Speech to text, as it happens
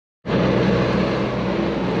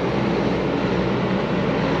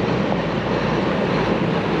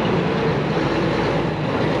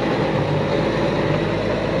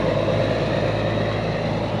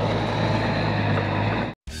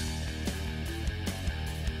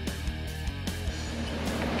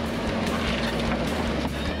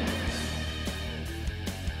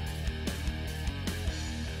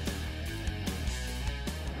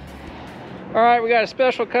right, we got a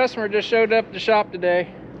special customer just showed up at the shop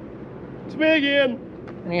today. It's me again.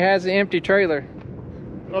 And he has the empty trailer.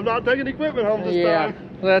 I'm not taking equipment home this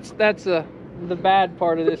time. That's the bad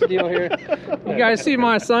part of this deal here. You guys see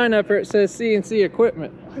my sign up here, it says CNC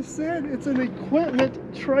equipment. I said it's an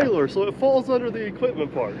equipment trailer, so it falls under the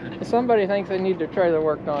equipment part. Somebody thinks they need their trailer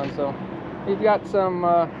worked on, so you've got some,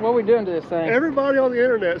 what are we doing to this thing? Everybody on the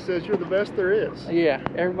internet says you're the best there is. Yeah,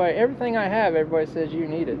 everything I have, everybody says you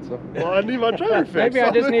need it, so. Well, I need my trailer fixed. Maybe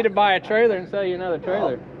I just need to buy a trailer and sell you another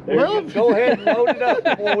trailer. Well, go ahead and load it up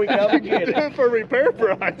before we come and get do it for repair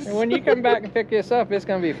price. And when you come back and pick this up, it's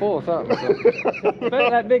going to be full of something. So.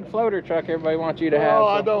 That big floater truck everybody wants you to have.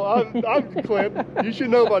 Oh, so. I know. I'm Clint. You should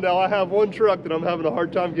know by now. I have one truck that I'm having a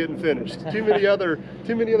hard time getting finished. Too many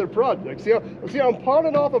other projects. See, I'm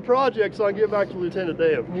pawning off a project so I can get back to Lieutenant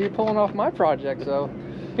Dan. You're pulling off my project, so.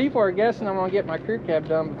 People are guessing I'm going to get my crew cab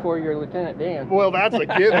done before you're Lieutenant Dan. Well, that's a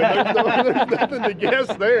given. There's nothing to guess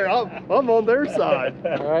there. I'm on their side.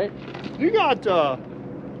 All right. You got, how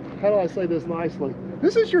do I say this nicely?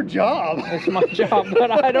 This is your job. It's my job, but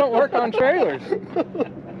I don't work on trailers.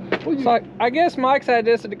 Well, so I guess Mike's had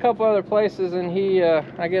this at a couple other places, and he,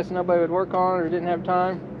 I guess nobody would work on it or didn't have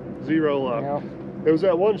time. Zero luck. You know? It was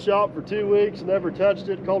at one shop for 2 weeks, never touched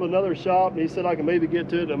it, called another shop, and he said I can maybe get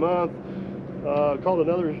to it in a month. Called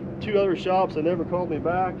two other shops, they never called me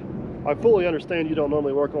back. I fully understand you don't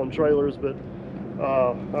normally work on trailers, but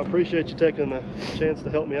I appreciate you taking the chance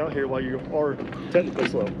to help me out here while you are technically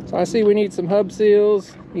slow. So I see we need some hub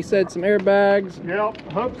seals. He said some airbags.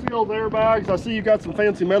 Yep, hub seals, airbags. I see you got some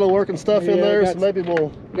fancy metal working stuff in there, so maybe we'll...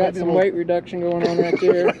 Got some weight reduction going on right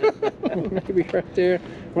there. Maybe right there.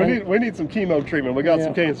 We need some chemo treatment. We got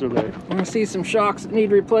some cancer there. I see some shocks that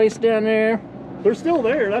need replaced down there. They're still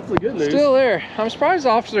there, that's the good news. Still there. I'm surprised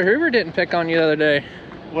Officer Hoover didn't pick on you the other day.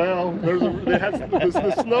 Well,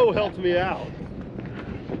 the snow helped me out.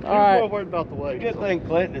 All right. I'm worried about the weight. Good thing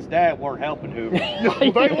Clint and his dad weren't helping Hoover. They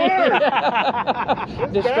were!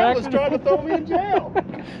 His dad was trying to throw me in jail.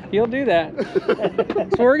 He'll do that.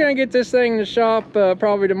 So we're going to get this thing in the shop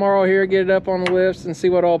probably tomorrow here, get it up on the lifts and see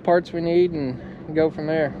what all parts we need and go from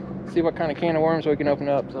there. See what kind of can of worms we can open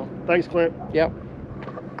up. So. Thanks, Clint. Yep.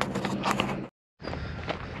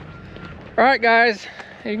 All right, guys,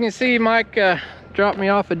 you can see Mike dropped me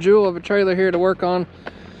off a jewel of a trailer here to work on.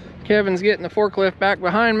 Kevin's getting the forklift back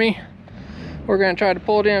behind me. We're going to try to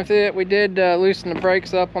pull it in with it. We did loosen the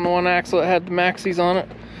brakes up on the one axle that had the maxis on it.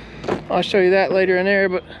 I'll show you that later in there,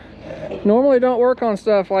 but normally don't work on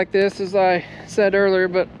stuff like this, as I said earlier,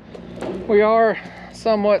 but we are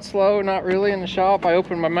somewhat slow, not really in the shop. I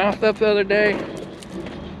opened my mouth up the other day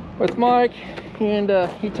with Mike, and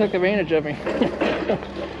he took advantage of me.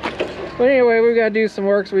 But anyway, we got to do some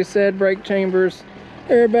work, so we said brake chambers,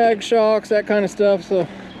 airbag shocks, that kind of stuff. So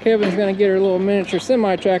Kevin's going to get her little miniature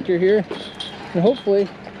semi-tractor here, and hopefully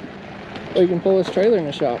we can pull this trailer in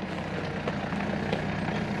the shop.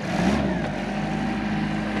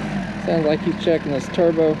 Sounds like he's checking this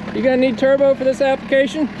turbo. You gonna need turbo for this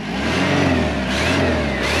application?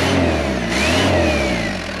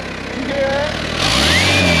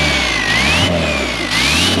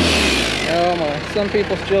 Oh my, some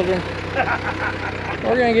people's children.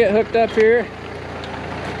 We're gonna get hooked up here,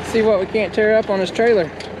 see what we can't tear up on this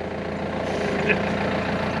trailer.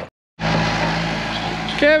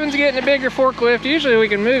 Kevin's getting a bigger forklift. Usually we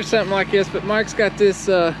can move something like this, but Mike's got this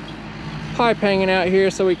pipe hanging out here,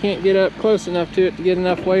 so we can't get up close enough to it to get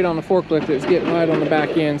enough weight on the forklift. It's getting right on the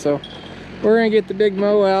back end, so we're gonna get the big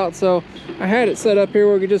mow out. So I had it set up here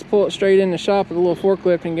where we could just pull it straight in the shop with a little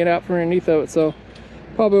forklift and get out from underneath of it. So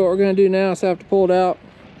probably what we're gonna do now is have to pull it out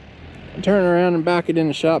and turn it around and back it in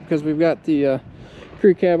the shop, because we've got the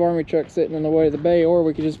crew cab army truck sitting in the way of the bay, or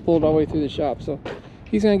we could just pull it all the way through the shop. So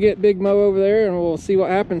he's gonna get big mow over there and we'll see what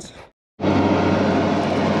happens.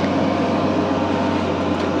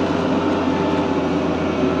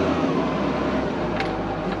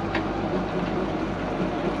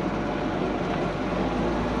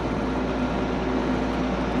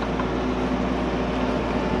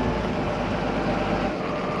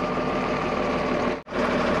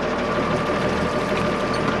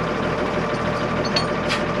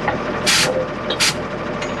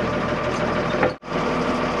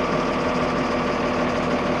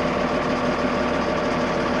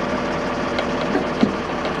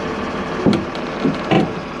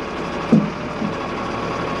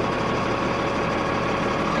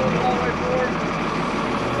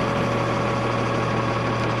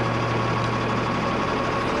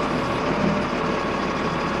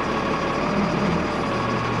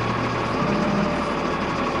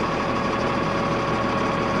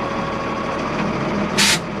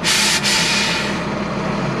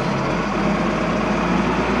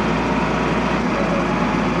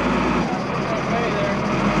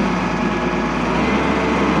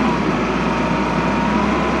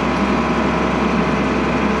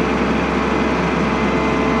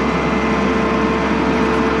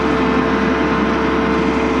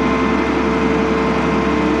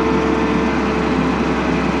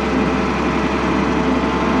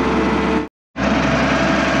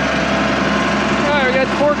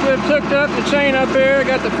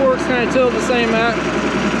 kind of tilted the same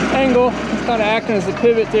angle. It's kind of acting as a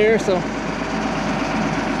pivot there, so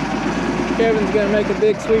Kevin's gonna make a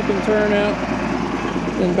big sweeping turn out,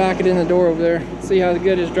 then back it in the door over there. See how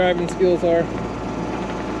good his driving skills are.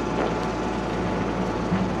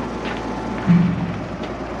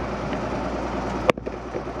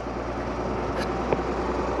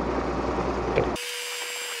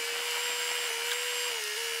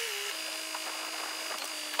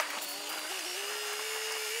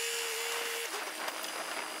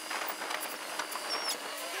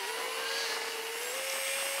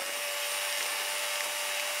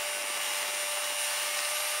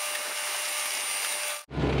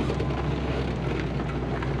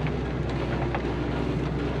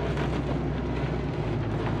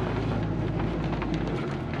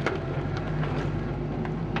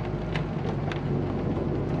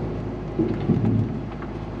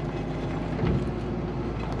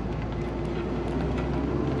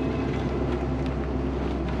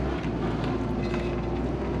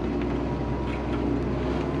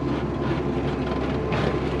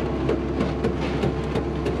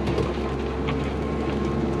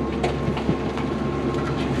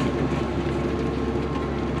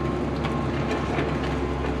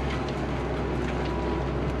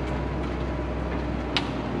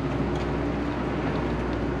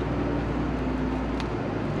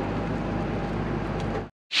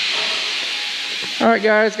 All right,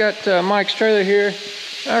 guys, got Mike's trailer here.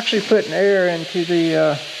 Actually putting air into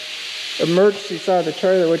the emergency side of the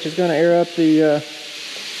trailer, which is going to air up the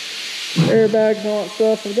airbags and all that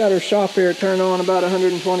stuff. We've got our shop air turned on about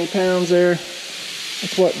 120 pounds there.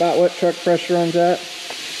 That's about what truck pressure runs at.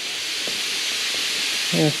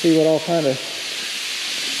 You're gonna see what all kind of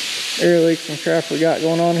air leaks and crap we got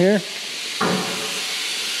going on here.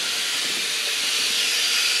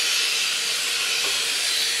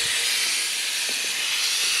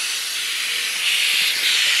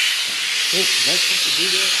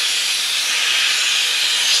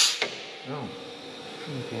 Oh,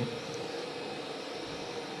 okay.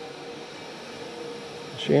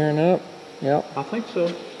 Shearing up. Yep. I think so. I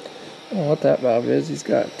don't know what that valve is. He's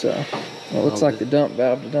got, well, it looks like the dump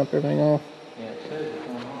valve to dump everything off. Yeah, it says it's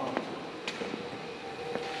going off.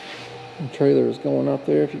 The trailer is going up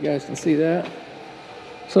there, if you guys can see that.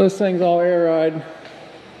 So this thing's all air ride.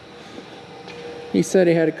 He said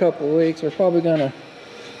he had a couple of leaks. We're probably gonna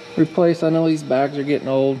replace, I know these bags are getting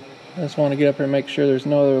old. I just want to get up here and make sure there's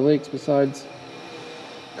no other leaks besides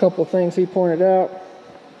a couple of things he pointed out.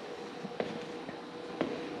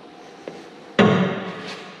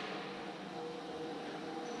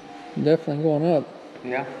 Definitely going up.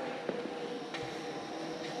 Yeah.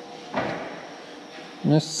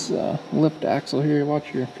 And this lift axle here,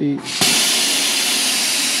 watch your feet.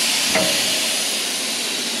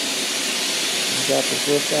 Drop this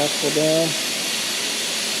lift axle down.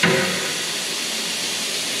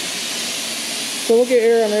 So we'll get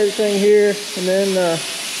air on everything here and then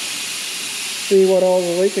see what all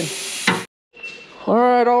is leaking. All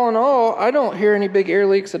right, all in all, I don't hear any big air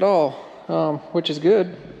leaks at all, which is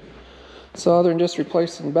good. So other than just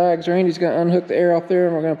replacing bags, Randy's going to unhook the air off there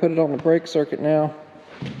and we're going to put it on the brake circuit now.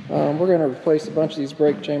 We're going to replace a bunch of these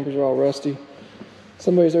brake chambers, are all rusty.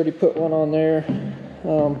 Somebody's already put one on there.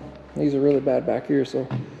 These are really bad back here, so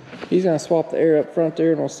he's going to swap the air up front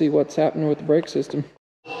there and we'll see what's happening with the brake system.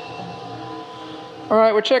 All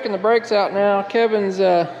right, we're checking the brakes out now. Kevin's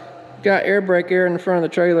got air brake air in the front of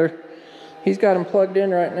the trailer. He's got them plugged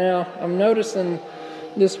in right now. I'm noticing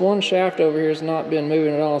this one shaft over here has not been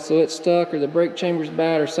moving at all, so it's stuck or the brake chamber's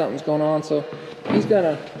bad or something's going on. So he's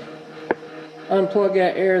gonna unplug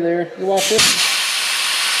that air there. You watch this.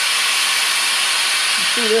 You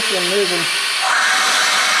see this one moving.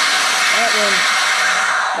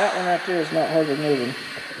 That one right there is not hardly moving.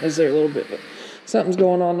 Is there a little bit, but something's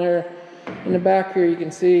going on there. In the back here you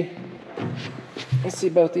can see, you see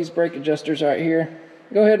both these brake adjusters right here.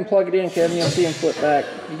 Go ahead and plug it in, Kevin. You'll see them flip back.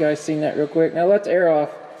 You guys seen that real quick. Now let the air off.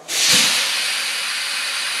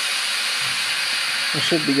 It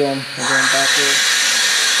should be going back here.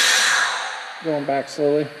 Going back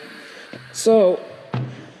slowly. So,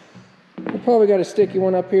 we probably got a sticky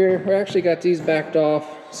one up here. We actually got these backed off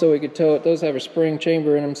so we could tow it. Those have a spring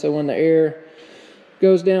chamber in them, so when the air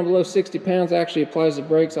goes down below 60 pounds, it actually applies the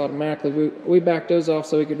brakes automatically. We backed those off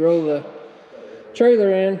so we could roll the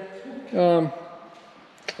trailer in.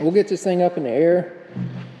 We'll get this thing up in the air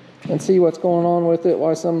and see what's going on with it,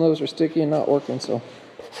 why some of those are sticky and not working. So,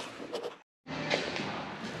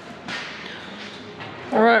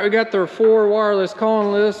 all right, we got the 4 wireless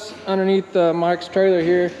calling lists underneath Mike's trailer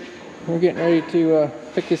here. We're getting ready to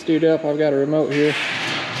pick this dude up. I've got a remote here.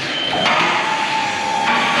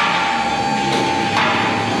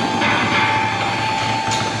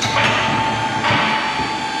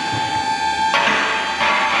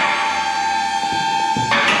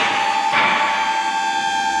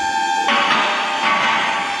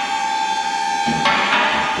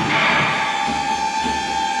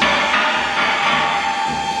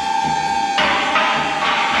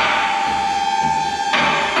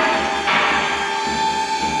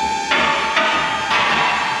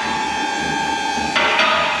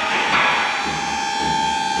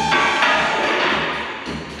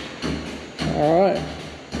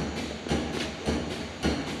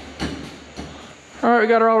 right,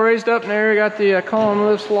 we got her all raised up in there. We got the column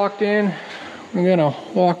lifts locked in. I'm gonna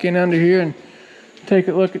walk in under here and take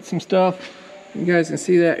a look at some stuff. You guys can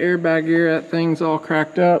see that airbag here, that thing's all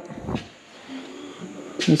cracked up.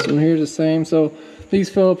 This one here's the same. So these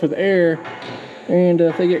fill up with air, and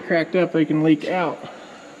if they get cracked up, they can leak out.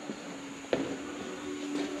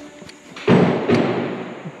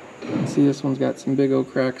 You see this one's got some big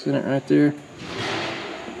old cracks in it right there.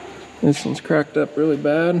 This one's cracked up really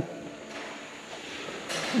bad.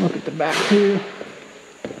 Look at the back too.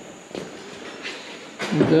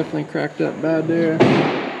 It's definitely cracked up bad there.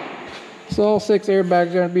 So all 6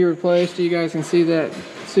 airbags are going to be replaced. You guys can see that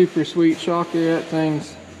super sweet shock there. That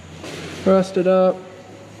thing's rusted up.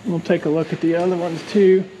 We'll take a look at the other ones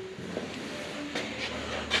too.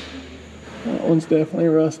 That one's definitely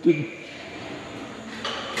rusted.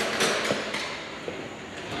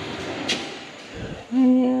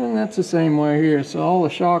 And that's the same way here. So all the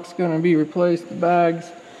shock's going to be replaced, the bags.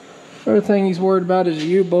 Other thing he's worried about is the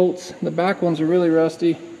U-bolts. The back ones are really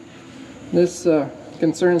rusty. This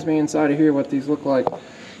concerns me inside of here what these look like.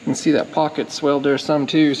 You can see that pocket swelled there some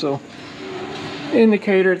too, so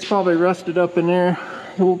indicator it's probably rusted up in there.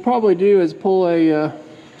 What we'll probably do is pull a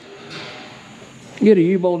get a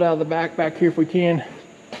U-bolt out of the back here if we can.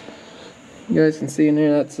 You guys can see in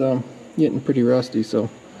there that's getting pretty rusty, so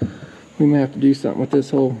we may have to do something with this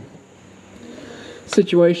whole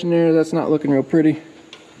situation there. That's not looking real pretty.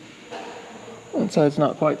 That side's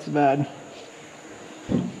not quite so bad.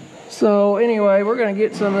 So anyway, we're gonna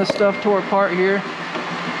get some of this stuff tore apart here.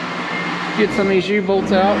 Get some of these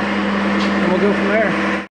U-bolts out, and we'll go from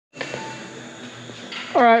there.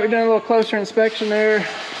 All right, we've done a little closer inspection there.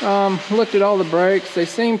 Looked at all the brakes. They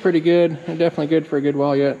seem pretty good. They're definitely good for a good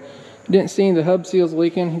while yet. Didn't see the hub seals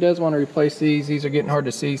leaking. He does want to replace these. These are getting hard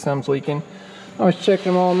to see. Some's leaking. I was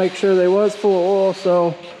checking them all, make sure they was full of oil.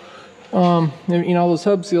 So, you know, those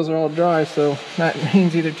hub seals are all dry. So that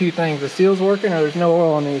means either two things: the seal's working or there's no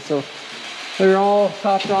oil on these. So they're all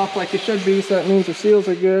topped off like they should be. So that means the seals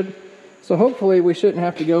are good. So hopefully we shouldn't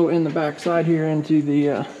have to go in the back side here into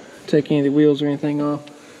the take any of the wheels or anything off.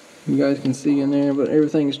 You guys can see in there, but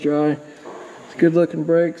everything's dry. It's good looking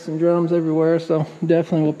brakes and drums everywhere, so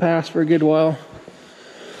definitely will pass for a good while.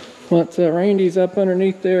 Once Randy's up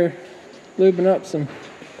underneath there lubing up some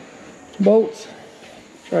bolts,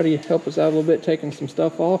 try to help us out a little bit taking some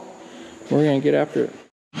stuff off. We're gonna get after it.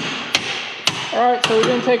 All right, so we've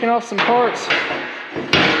been taking off some parts.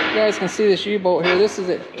 You guys can see this U-bolt here. This is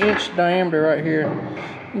an inch diameter right here.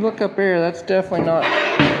 You look up there, that's definitely not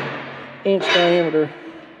inch diameter.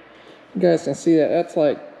 You guys can see that. That's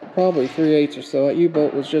like probably 3/8 or so. That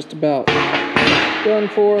U-bolt was just about done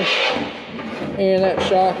for, and that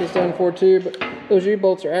shock is done for too, but those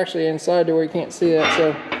U-bolts are actually inside to where you can't see that.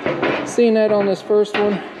 So seeing that on this first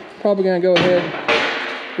one, probably gonna go ahead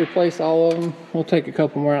and replace all of them. We'll take a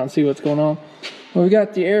couple more out and see what's going on. Well, we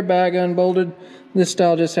got the airbag unbolted. This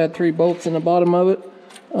style just had 3 bolts in the bottom of it.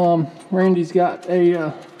 Randy's got a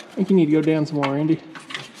I think you need to go down some more, Randy.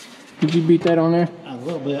 Did you beat that on there? A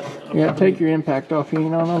little bit. Yeah, take your impact off, you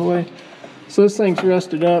ain't on all the way. So this thing's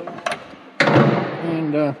rusted up,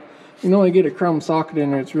 and you can only get a chrome socket in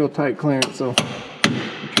there. It's real tight clearance, so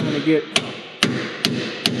I'm trying to get,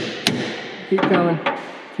 keep coming,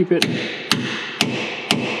 keep it.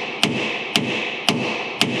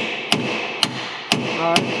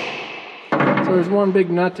 Alright, so there's one big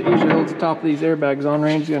nut that usually holds the top of these airbags on.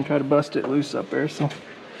 Randy's gonna try to bust it loose up there, so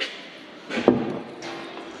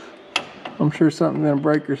I'm sure something's gonna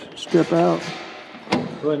break or strip out.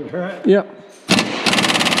 Go ahead and try it. Yep.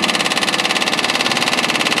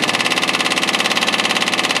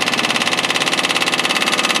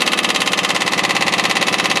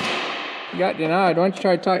 You got denied. Why don't you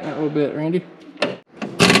try to tighten it a little bit, Randy? Get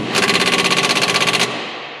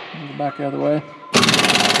back out of the way.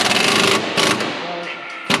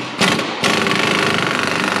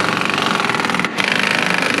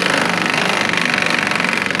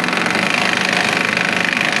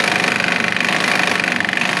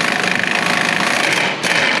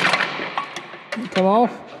 Come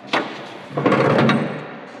off.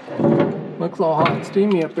 Looks all hot and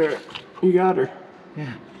steamy up there. You got her.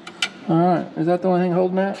 Yeah. Alright, is that the only thing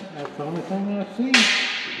holding that? That's the only thing I see.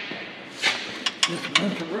 Just a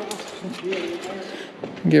bunch of rust.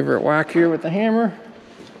 Give her a whack here with the hammer.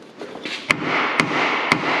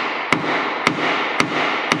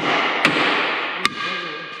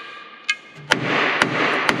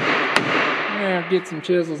 Yeah, get some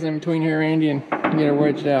chisels in between here, Randy, and get her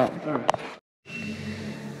wedged out. Alright.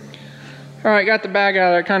 Alright, got the bag out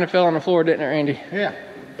of there. It kind of fell on the floor, didn't it, Randy? Yeah.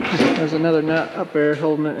 There's another nut up there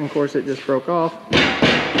holding it, and of course it just broke off.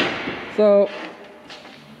 So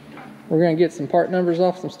we're gonna get some part numbers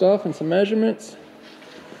off some stuff and some measurements.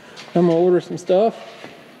 I'm gonna order some stuff.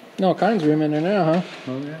 All kinds of room in there now, huh?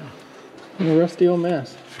 Oh yeah. In a rusty old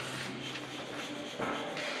mess.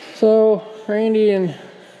 So Randy, and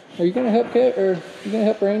are you gonna help Kev, or you gonna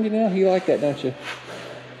help Randy now? You like that, don't you?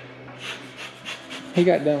 He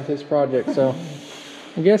got done with his project, so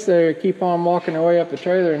I guess they keep on walking their way up the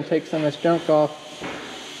trailer and take some of this junk off.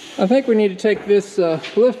 I think we need to take this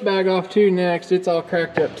lift bag off too next. It's all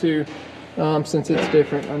cracked up too, since it's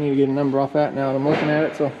different. I need to get a number off that now that I'm looking at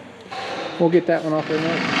it, so we'll get that one off there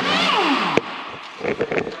next.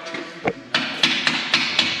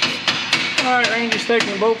 Alright, Randy's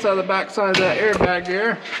taking the bolts out of the back side of that airbag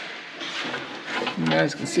there. You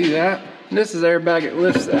guys can see that. And this is the airbag that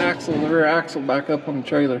lifts the axle, the rear axle, back up on the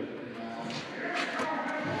trailer.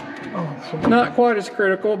 Not quite as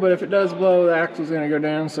critical, but if it does blow, the axle's gonna go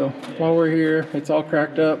down. So while we're here, it's all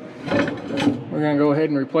cracked up. We're gonna go ahead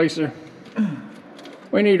and replace her.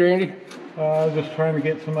 What do you need, Randy? Just trying to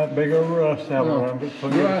get some of that big old rust out of it.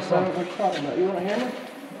 What you talking about? You want a hammer?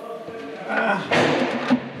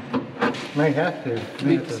 May have to.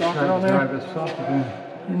 Beat the socket on there? Drive this socket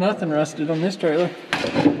in. Nothing rusted on this trailer.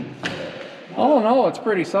 All in all, it's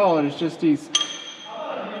pretty solid. It's just these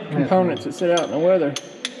components that sit out in the weather.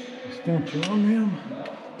 Stench on them.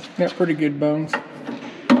 Got pretty good bones.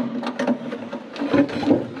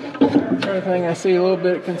 Other thing I see a little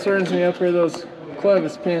bit concerns me up here, those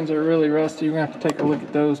clevis pins are really rusty. You're gonna have to take a look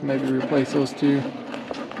at those, maybe replace those two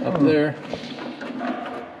up there. I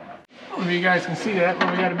don't know if you guys can see that, but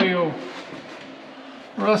we got a big old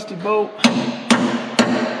rusty bolt. It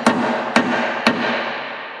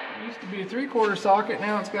used to be a 3/4 socket,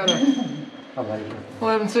 now it's got a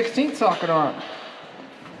 11/16 socket on it.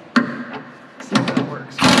 Let's see if that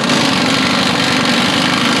works.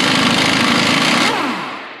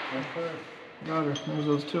 Got her. There's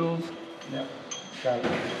those tools. Yep, got it.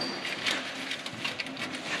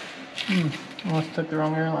 I must have took the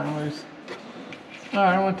wrong airline loose.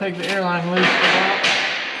 Alright, I'm going to take the airline loose for that,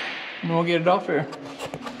 and we'll get it off here.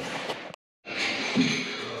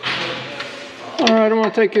 Alright, I'm going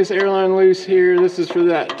to take this airline loose here. This is for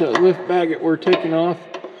that lift bag that we're taking off.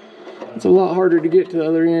 It's a lot harder to get to the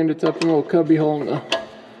other end. It's up in a little cubby hole in the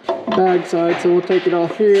bag side, so we'll take it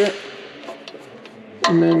off here.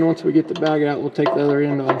 And then once we get the bag out, we'll take the other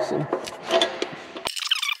end off. So.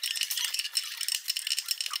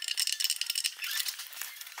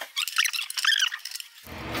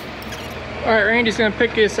 Alright, Randy's going to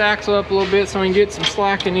pick this axle up a little bit so we can get some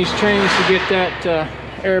slack in these chains to get that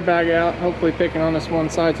airbag out. Hopefully picking on this one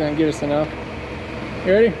side is going to get us enough.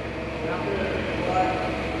 You ready?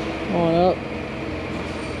 On up.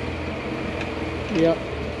 Yep.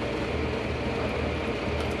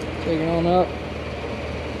 Taking on up.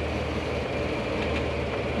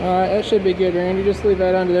 Alright, that should be good, Randy. Just leave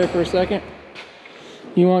that under there for a second.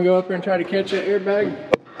 You want to go up there and try to catch that airbag?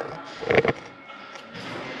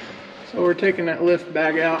 So we're taking that lift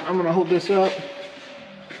bag out. I'm going to hold this up.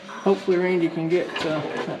 Hopefully Randy can get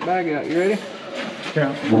that bag out. You ready?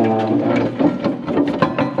 Yeah.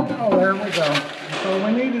 Oh, there we go. That's all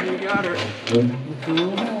we needed. We got her.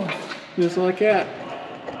 Just like that.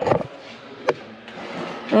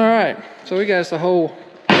 Alright, so we got us a whole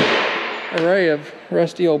array of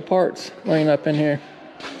rusty old parts laying up in here.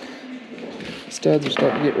 Studs are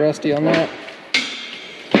starting to get rusty on that.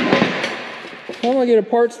 I'm gonna get a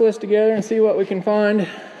parts list together and see what we can find,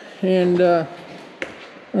 and I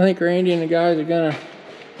think Randy and the guys are gonna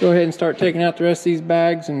go ahead and start taking out the rest of these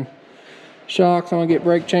bags and shocks. I'm gonna get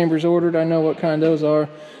brake chambers ordered. I know what kind those are. I'm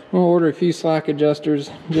gonna order a few slack adjusters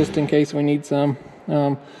just in case we need some.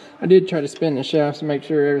 I did try to spin the shafts to make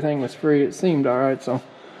sure everything was free. It seemed all right, so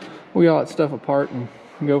we got stuff apart and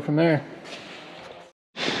go from there.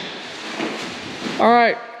 All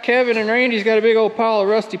right, Kevin and Randy's got a big old pile of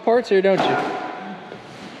rusty parts here, don't you?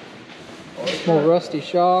 More rusty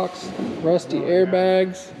shocks, rusty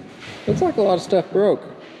airbags. Looks like a lot of stuff broke.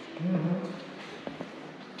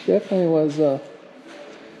 Definitely was not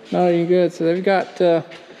any good. So they've got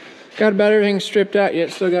about everything stripped out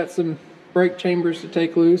yet. Still got some brake chambers to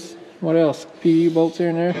take loose. What else? Few U-bolts here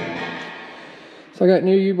and there. So I got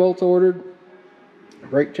new U-bolts ordered,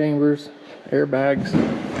 brake chambers, airbags,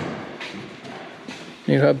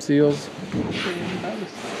 new hub seals,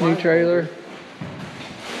 new trailer.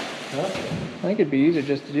 I think it'd be easier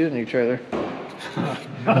just to do the new trailer.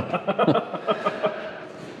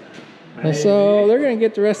 And so they're going to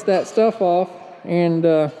get the rest of that stuff off, and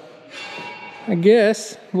I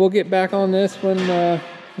guess we'll get back on this when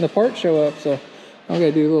the parts show up. So I'm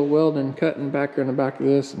going to do a little welding and cutting back here in the back of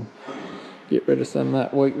this and get rid of some of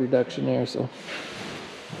that weight reduction there. So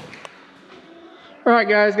All right,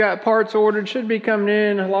 guys, got parts ordered. Should be coming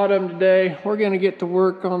in, a lot of them today. We're gonna get to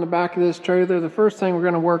work on the back of this trailer. The first thing we're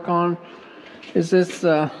gonna work on is this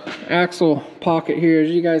axle pocket here.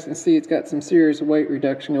 As you guys can see, it's got some serious weight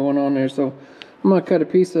reduction going on there. So I'm gonna cut a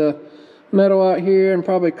piece of metal out here and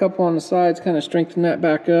probably a couple on the sides, kind of strengthen that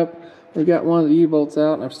back up. We've got one of the U-bolts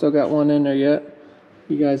out, and I've still got one in there yet.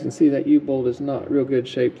 You guys can see that U-bolt is not real good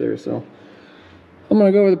shape there, so I'm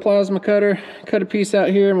gonna go with the plasma cutter, cut a piece out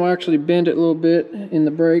here, and we'll actually bend it a little bit in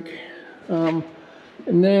the brake. And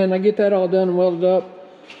then I get that all done and welded up.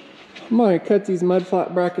 I'm gonna cut these mud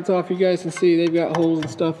flat brackets off. You guys can see they've got holes and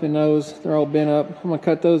stuff in those. They're all bent up. I'm gonna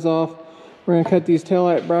cut those off. We're gonna cut these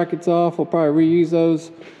taillight brackets off. We'll probably reuse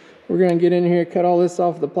those. We're gonna get in here, cut all this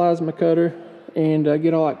off with the plasma cutter, and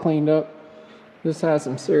get all that cleaned up. This has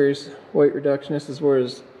some serious weight reduction. This is where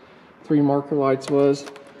his 3 marker lights was.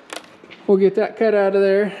 We'll get that cut out of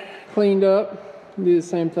there, cleaned up. Do the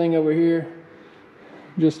same thing over here,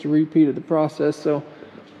 just a repeat of the process. So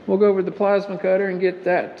we'll go over the plasma cutter and get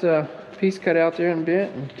that piece cut out there and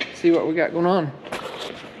bent and see what we got going on.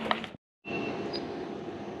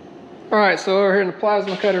 All right, so over here in the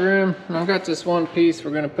plasma cutter room, and I've got this one piece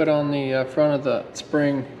we're gonna put on the front of the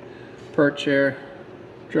spring perch here,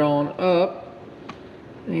 drawn up,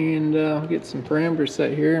 and get some parameters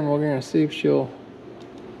set here, and we're gonna see if she'll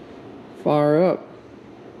fire up.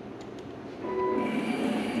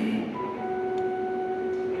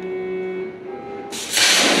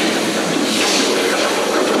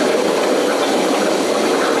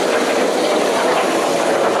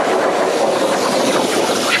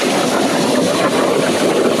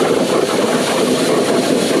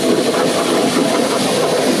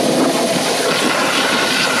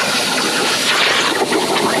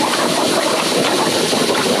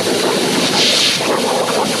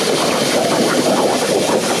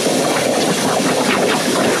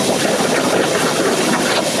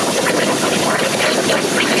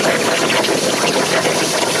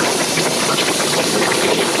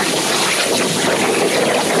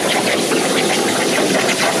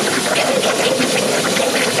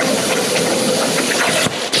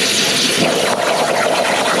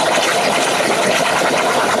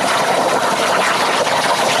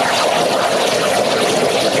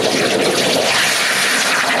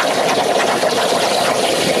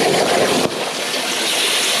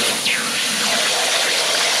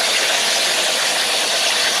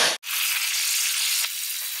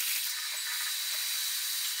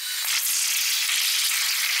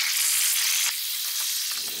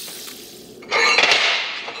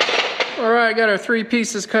 All right, got our 3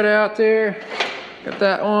 pieces cut out there. Got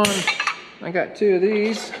that one. I got 2 of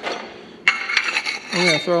these. I'm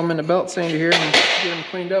gonna throw them in the belt sander here and get them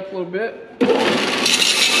cleaned up a little bit.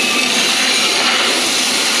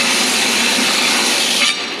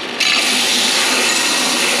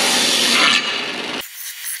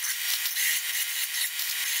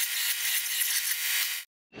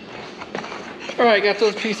 All right, got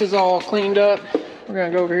those pieces all cleaned up. We're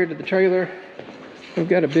gonna go over here to the trailer. We've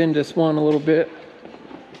got to bend this one a little bit.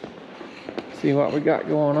 See what we got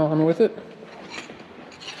going on with it.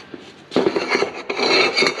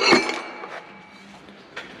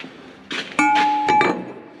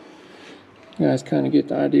 You guys kind of get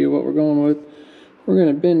the idea of what we're going with. We're going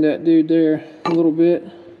to bend that dude there a little bit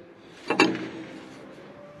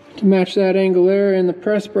to match that angle there, and the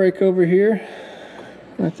press brake over here.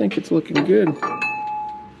 I think it's looking good.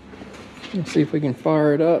 Let's see if we can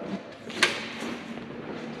fire it up.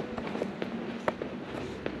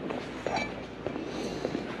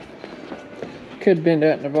 Could bend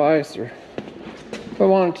that in a vise or if I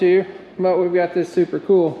wanted to, but we've got this super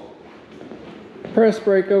cool press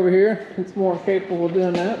brake over here. It's more capable of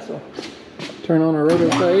doing that, so turn on our rotor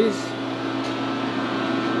phase.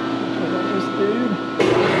 Turn on this dude.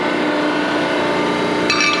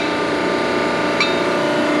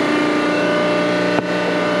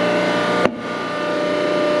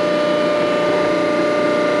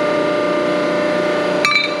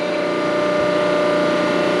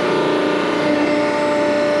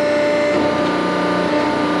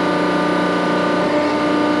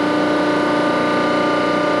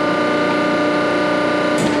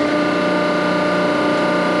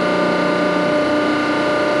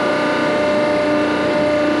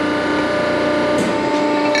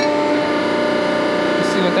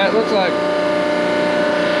 That looks like.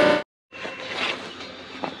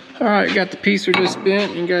 All right, got the piece we just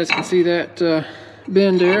bent. You guys can see that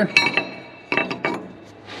bend there.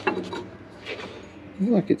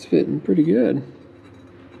 Looks like it's fitting pretty good.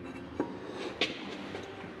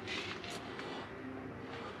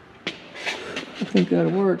 I think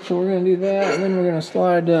that'll work. So we're gonna do that, and then we're gonna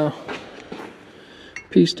slide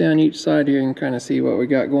piece down each side here and kind of see what we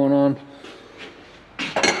got going on.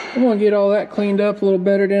 I'm gonna get all that cleaned up a little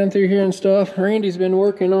better down through here and stuff. Randy's been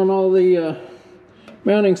working on all the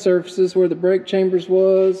mounting surfaces where the brake chambers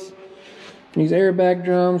was. These airbag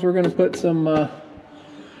drums, we're gonna put some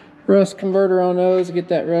rust converter on those, get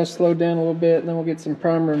that rust slowed down a little bit, and then we'll get some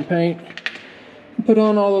primer and paint. Put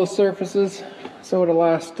on all those surfaces so it'll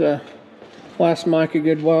last Mike a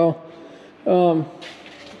good while.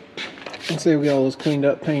 Let's see, we got all those cleaned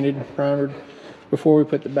up, painted, primered before we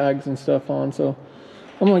put the bags and stuff on. So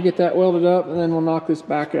I'm gonna get that welded up and then we'll knock this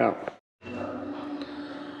back out.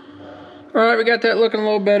 All right, we got that looking a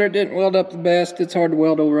little better. It didn't weld up the best. It's hard to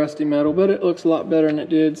weld over rusty metal, but it looks a lot better than it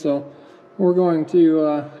did. So we're going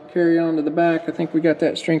to carry on to the back. I think we got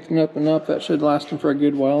that strengthened up enough. That should last them for a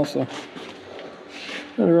good while. So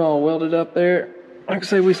they're all welded up there. Like I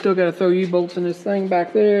say, we still got to throw U-bolts in this thing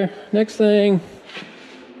back there. Next thing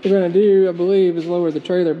we're going to do, I believe, is lower the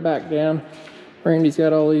trailer back down. Randy's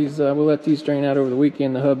got all these, we'll let these drain out over the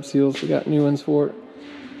weekend, the hub seals. We got new ones for it.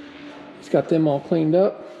 He's got them all cleaned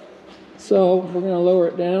up. So we're going to lower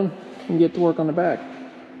it down and get to work on the back.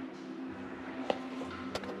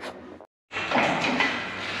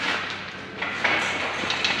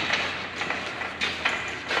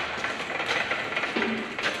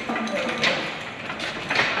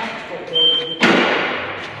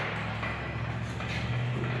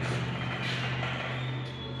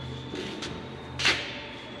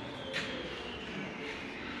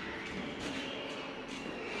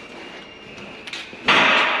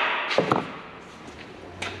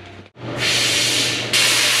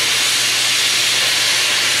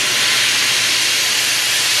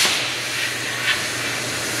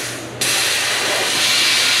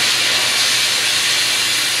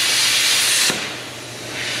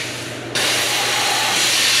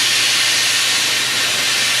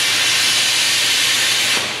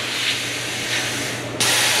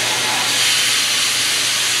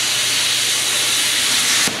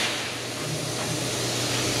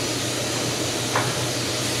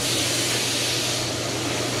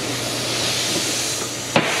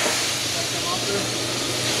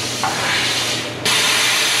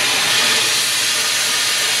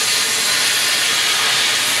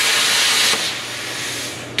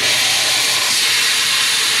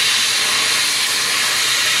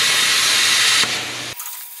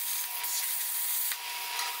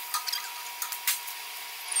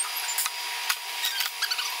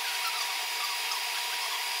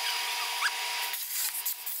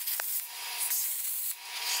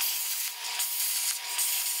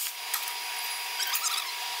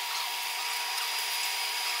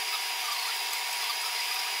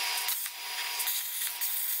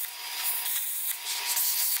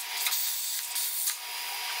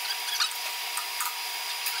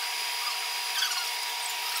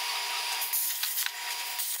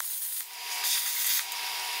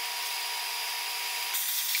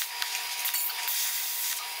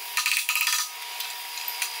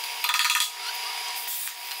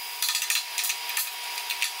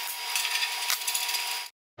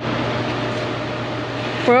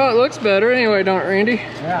 Well, it looks better anyway, don't it, Randy?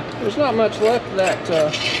 Yeah. There's not much left of that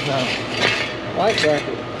light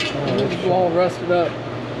bracket. It's all rusted up.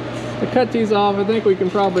 To cut these off, I think we can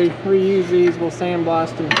probably reuse these. We'll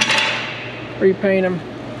sandblast them, repaint them.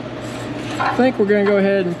 I think we're going to go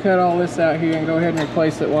ahead and cut all this out here and go ahead and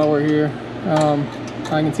replace it while we're here.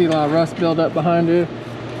 I can see a lot of rust build up behind it.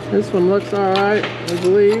 This one looks all right, I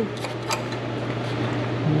believe.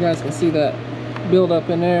 You guys can see that build up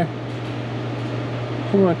in there.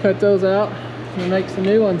 I'm going to cut those out and make some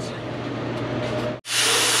new ones.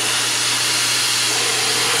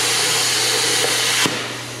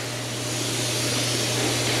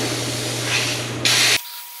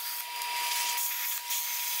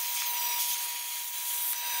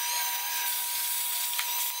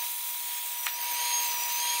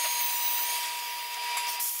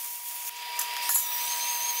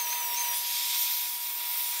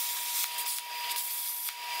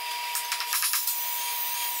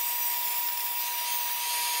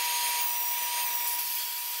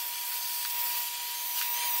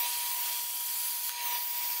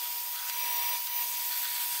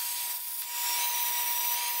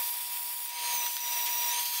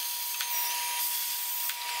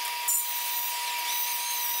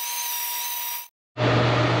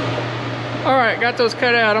 All right, got those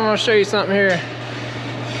cut out. I'm gonna show you something here.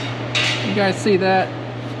 You guys see that?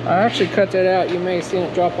 I actually cut that out. You may have seen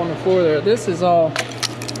it drop on the floor there. This is all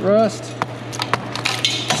rust,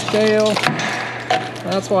 scale.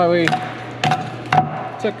 That's why we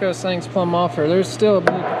took those things plumb off her. There's still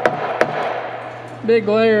a big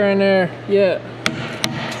layer in there yet.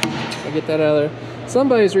 to get that out of there.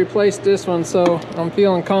 Somebody's replaced this one, so I'm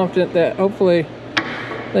feeling confident that hopefully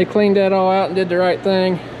they cleaned that all out and did the right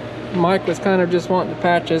thing. Mike was kind of just wanting to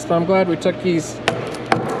patch this, but I'm glad we took these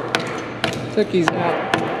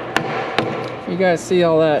out. You guys see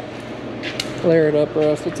all that layered up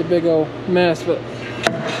rust. It's a big old mess, but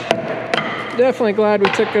definitely glad we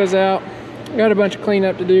took those out. Got a bunch of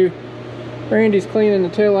cleanup to do. Randy's cleaning the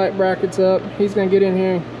taillight brackets up. He's gonna get in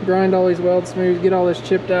here and grind all these welds smooth, get all this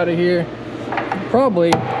chipped out of here.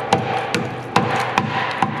 Probably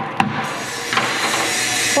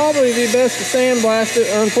be best to sandblast it.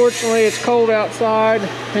 Unfortunately, it's cold outside,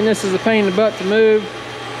 and this is a pain in the butt to move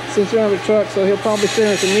since we don't have a truck, so he'll probably send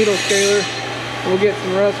us a needle scaler. We'll get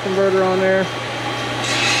some rust converter on there.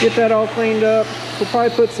 Get that all cleaned up. We'll probably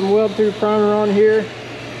put some weld through primer on here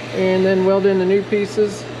and then weld in the new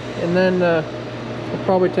pieces. And then we'll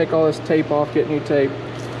probably take all this tape off, get new tape,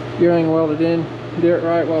 get everything welded in, do it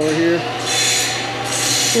right while we're here.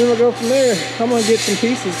 Then we'll go from there. I'm gonna get some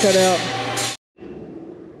pieces cut out.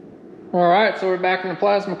 All right, so we're back in the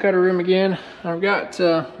plasma cutter room again. I've got,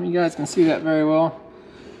 you guys can see that very well.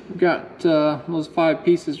 I've got those 5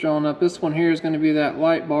 pieces drawn up. This one here is gonna be that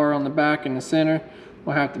light bar on the back in the center.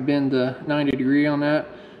 We'll have to bend the 90 degree on that.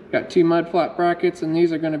 Got 2 mud flap brackets, and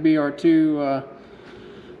these are gonna be our 2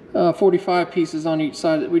 45 pieces on each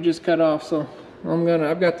side that we just cut off. So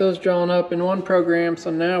I've got those drawn up in one program.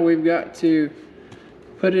 So now we've got to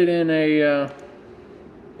put it in a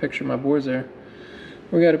picture my boards there.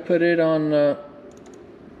 We got to put it on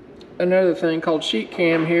another thing called sheet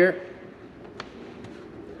cam here.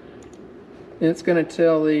 And it's going to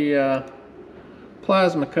tell the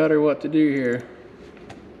plasma cutter what to do here,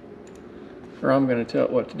 or I'm going to tell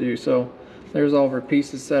it what to do. So there's all of our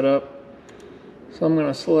pieces set up. So I'm going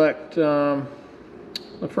to select, the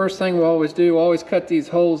first thing we'll always cut these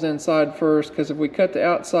holes inside first, because if we cut the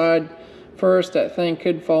outside first, that thing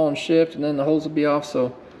could fall and shift and then the holes will be off.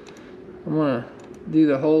 So I'm going to do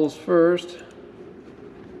the holes first.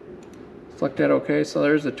 Select that, okay. So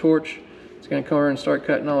there's the torch. It's going to come over and start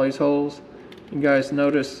cutting all these holes. You guys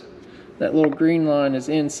notice that little green line is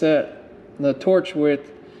inset. The torch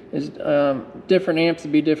width is different amps to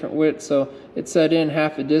be different widths, so it's set in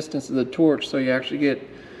half the distance of the torch. So you actually get,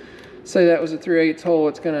 say that was a 3/8 hole,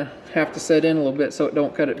 it's gonna have to set in a little bit so it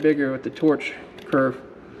don't cut it bigger with the torch curve.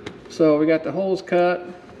 So we got the holes cut.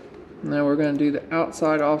 Now we're gonna do the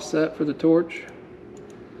outside offset for the torch,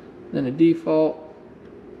 then a default.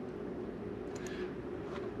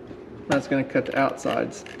 That's gonna cut the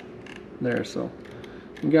outsides there. So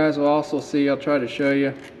you guys will also see, I'll try to show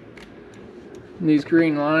you, these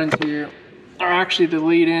green lines here are actually the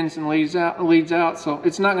lead ins and leads out. So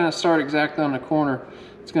it's not going to start exactly on the corner.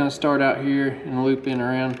 It's going to start out here and loop in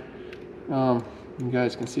around. You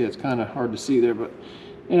guys can see it's kind of hard to see there, but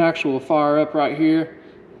it actually will fire up right here,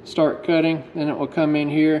 start cutting, then it will come in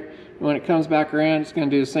here. And when it comes back around, it's going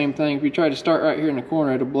to do the same thing. If you try to start right here in the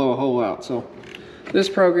corner, it'll blow a hole out. So this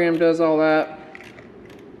program does all that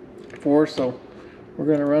for us. So we're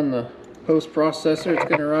going to run the post processor. It's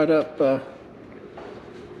going to write up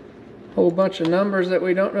whole bunch of numbers that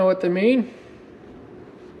we don't know what they mean,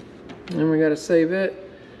 and then we got to save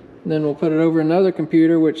it, and then we'll put it over another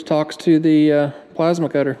computer which talks to the plasma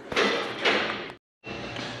cutter.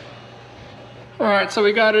 Alright, so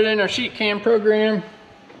we got it in our sheet cam program.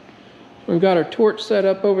 We've got our torch set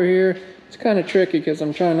up over here. It's kind of tricky because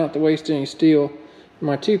I'm trying not to waste any steel.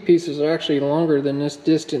 My 2 pieces are actually longer than this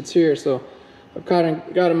distance here, so I've got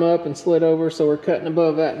them up and slid over, so we're cutting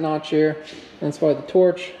above that notch here. That's why the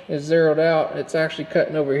torch is zeroed out. It's actually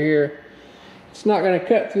cutting over here. It's not going to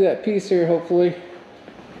cut through that piece here, hopefully.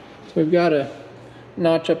 So we've got a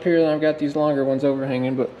notch up here, and I've got these longer ones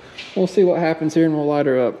overhanging, but we'll see what happens here and we'll light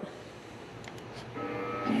her up.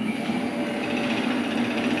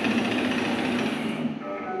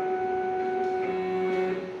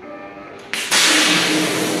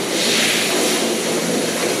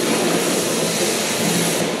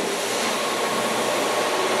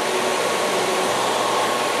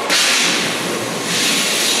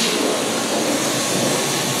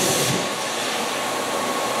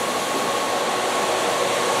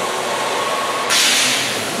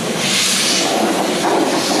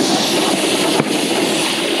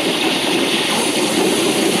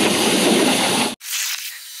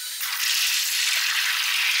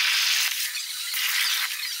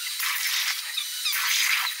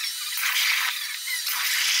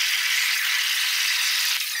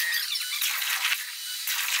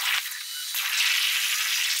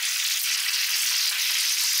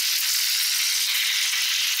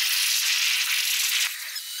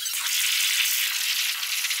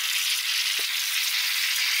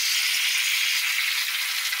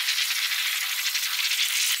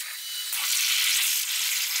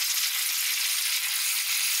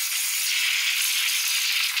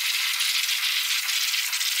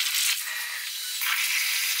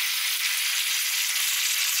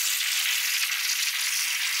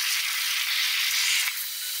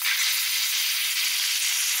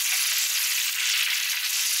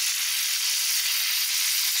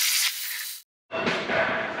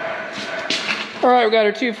 All right, we got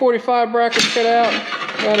our 245 brackets cut out.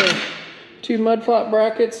 Got our 2 mud flap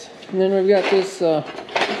brackets, and then we've got this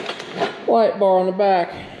light bar on the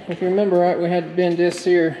back. If you remember right, we had to bend this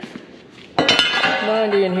here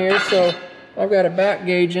 90 in here, so I've got a back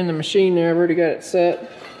gauge in the machine there. I've already got it set.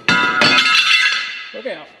 Look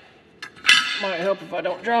out. Might help if I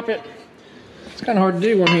don't drop it. It's kind of hard to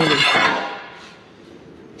do one-handed.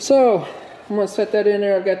 So I'm gonna set that in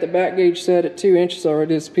there. I've got the back gauge set at 2 inches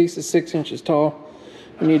already. This piece is 6 inches tall.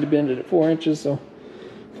 We need to bend it at 4 inches, so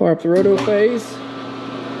fire up the roto phase. Start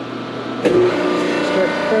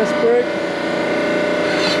the press brake.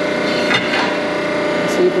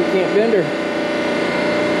 Let's see if we can't bend her.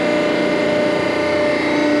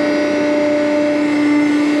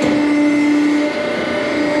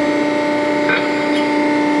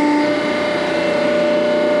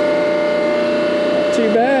 Not too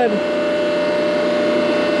bad.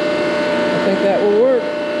 I think that will work.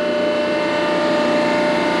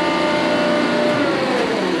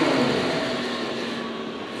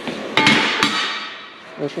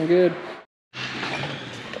 Looking good.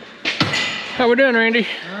 How we doing, Randy?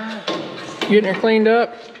 Getting her cleaned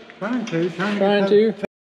up? Trying to.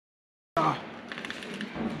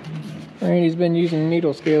 Randy's been using a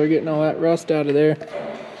needle scaler, getting all that rust out of there.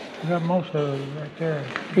 I got most of it right there.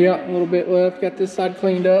 Yeah, a little bit left. Got this side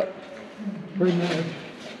cleaned up. Pretty much.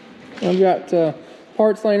 I've got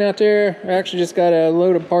parts laying out there. I actually just got a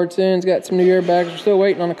load of parts in. It's got some new airbags. We're still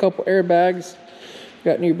waiting on a couple airbags.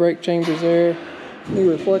 Got new brake chambers there.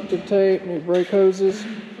 New reflective tape, new brake hoses,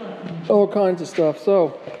 all kinds of stuff.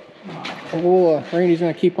 So we'll, Randy's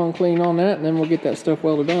gonna keep on cleaning on that, and then we'll get that stuff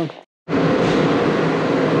welded on.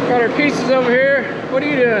 Got our pieces over here. What are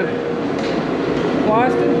you doing?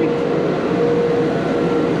 Blasting?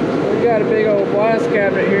 We got a big old blast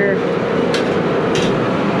cabinet here.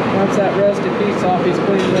 Once that rusty piece off, he's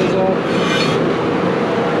cleaning those off.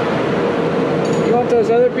 You want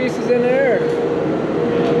those other pieces in there?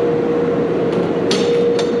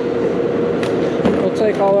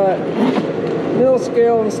 Take all that mill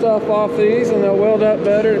scale and stuff off these, and they'll weld up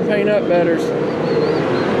better and paint up better. Just gonna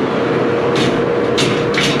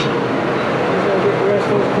get the rest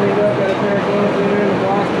of those cleaned up. Got a pair of gloves in there and a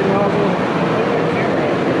blaster nozzle.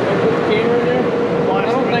 Put the camera in there? I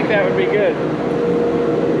don't think that would be good.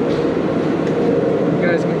 You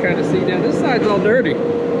guys can kind of see down. This side's all dirty.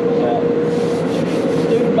 Yeah.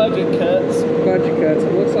 Do the budget cuts. Budget cuts.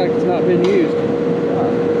 It looks like it's not been used.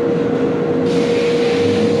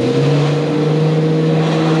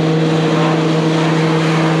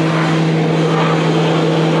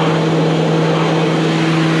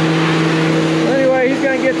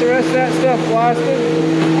 The rest of that stuff blasted,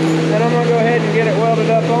 then I'm gonna go ahead and get it welded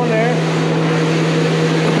up on there,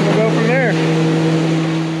 and we'll go from there.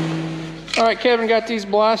 All right, Kevin got these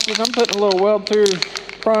blasted. I'm putting a little weld through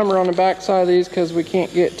primer on the back side of these because we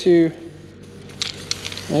can't get to,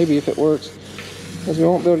 maybe if it works, because we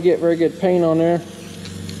won't be able to get very good paint on there.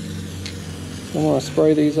 I'm gonna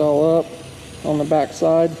spray these all up on the back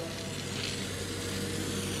side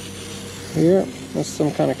here. That's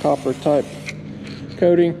some kind of copper type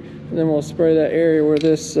coating, and then we'll spray that area where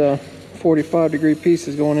this 45-degree piece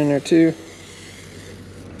is going in there too.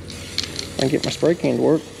 I can get my spray can to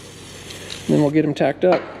work, and then we'll get them tacked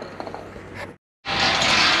up.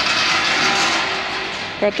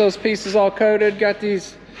 Got those pieces all coated, got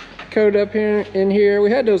these coated up here in here. We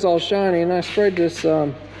had those all shiny, and I sprayed this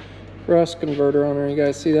rust converter on there. You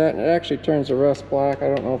guys see that? And it actually turns the rust black. I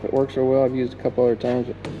don't know if it works real well. I've used it a couple other times,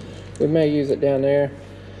 but we may use it down there.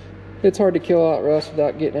 It's hard to kill out rust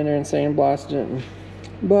without getting in there and sandblasting it.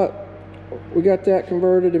 But we got that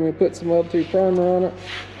converted, and we put some weld through primer on it.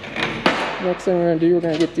 Next thing we're gonna do, we're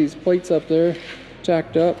gonna get these plates up there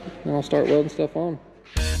tacked up, and I'll start welding stuff on.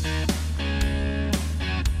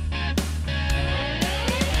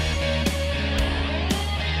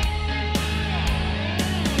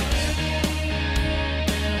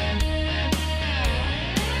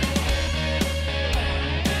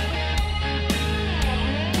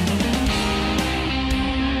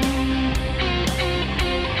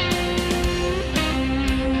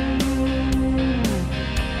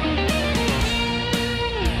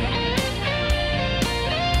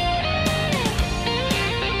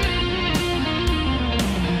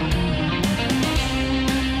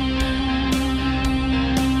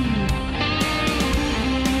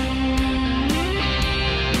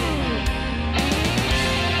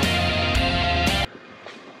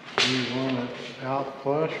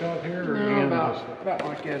 Flush out here, or No, in about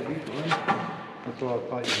like that decently? That's what I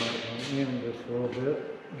thought you might in just a little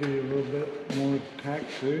bit. Give you a little bit more tack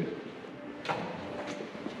too.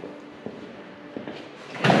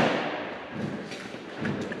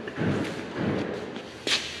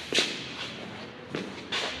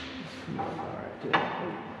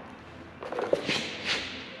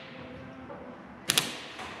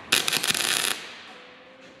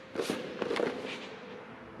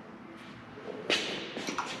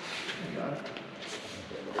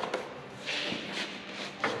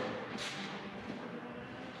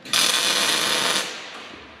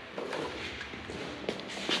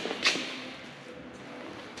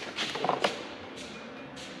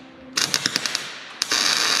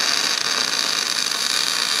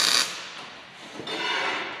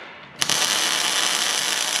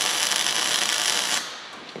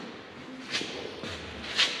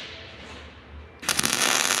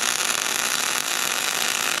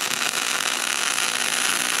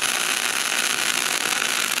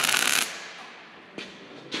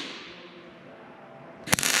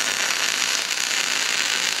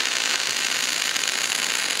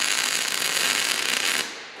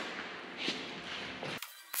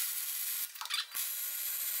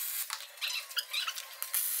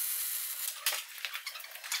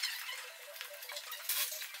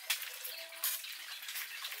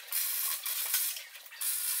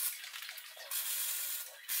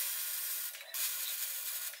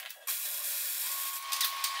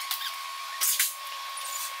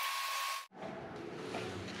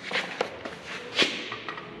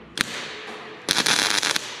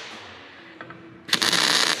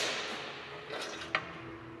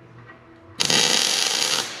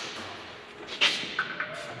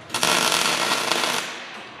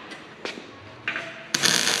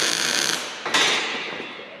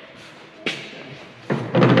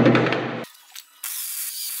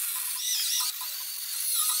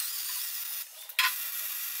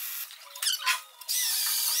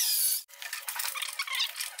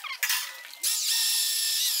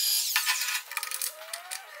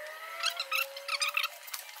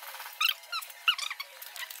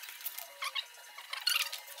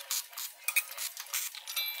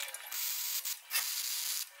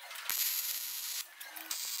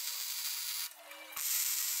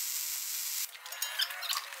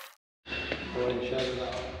 and shut it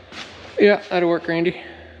off. Yeah, that'll work, Randy.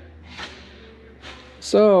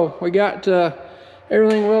 So we got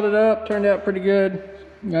everything welded up, turned out pretty good.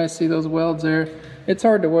 You guys see those welds there? It's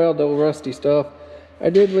hard to weld the rusty stuff. I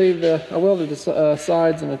did leave I welded the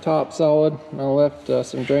sides and the top solid. I left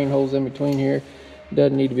some drain holes in between here. It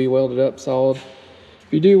doesn't need to be welded up solid.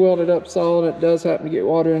 If you do weld it up solid, it does happen to get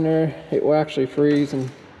water in there, it will actually freeze and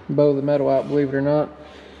bow the metal out, believe it or not.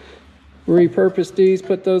 Repurposed these,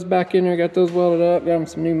 put those back in there, got those welded up, got them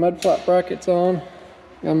some new mud flap brackets on, got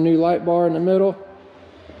them a new light bar in the middle.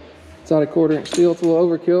 It's out of 1/4" steel, it's a little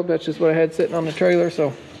overkill, but that's just what I had sitting on the trailer,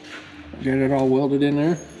 so get it all welded in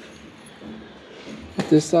there. Get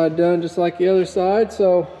this side done just like the other side.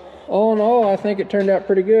 So all in all, I think it turned out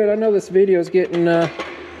pretty good. I know this video is getting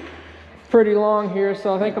pretty long here,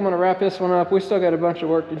 so I think I'm going to wrap this one up. We still got a bunch of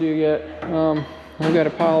work to do yet. We've got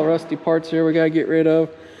a pile of rusty parts here we got to get rid of.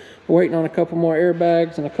 We're waiting on a couple more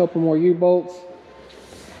airbags and a couple more U-bolts.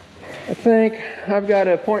 I think I've got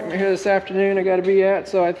an appointment here this afternoon I got to be at,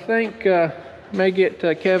 so I think I may get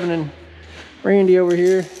Kevin and Randy over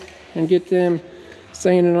here and get them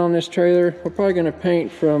sanding on this trailer. We're probably going to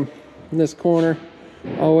paint from this corner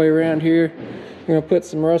all the way around here. We're going to put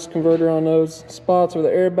some rust converter on those spots where the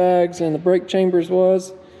airbags and the brake chambers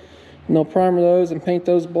was, and they'll primer those and paint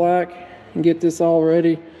those black and get this all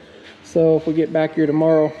ready. So if we get back here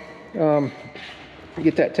tomorrow,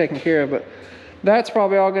 get that taken care of. But that's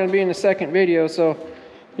probably all going to be in the second video. So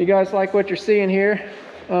if you guys like what you're seeing here,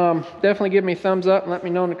 definitely give me a thumbs up and let me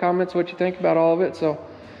know in the comments what you think about all of it. So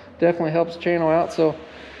definitely helps the channel out. So,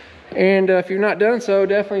 and if you've not done so,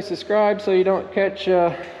 definitely subscribe so you don't catch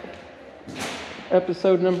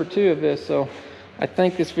episode number 2 of this. So I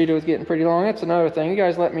think this video is getting pretty long. That's another thing. You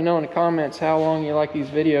guys let me know in the comments how long you like these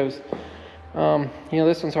videos. You know,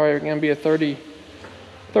 this one's probably going to be a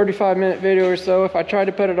 35-minute video or so. If I try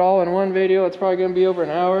to put it all in one video, it's probably going to be over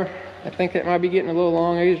an hour. I think that might be getting a little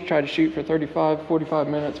long. I usually try to shoot for 45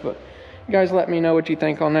 minutes, but you guys let me know what you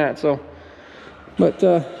think on that. So, but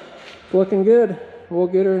looking good. We'll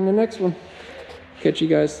get her in the next one. Catch you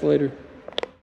guys later.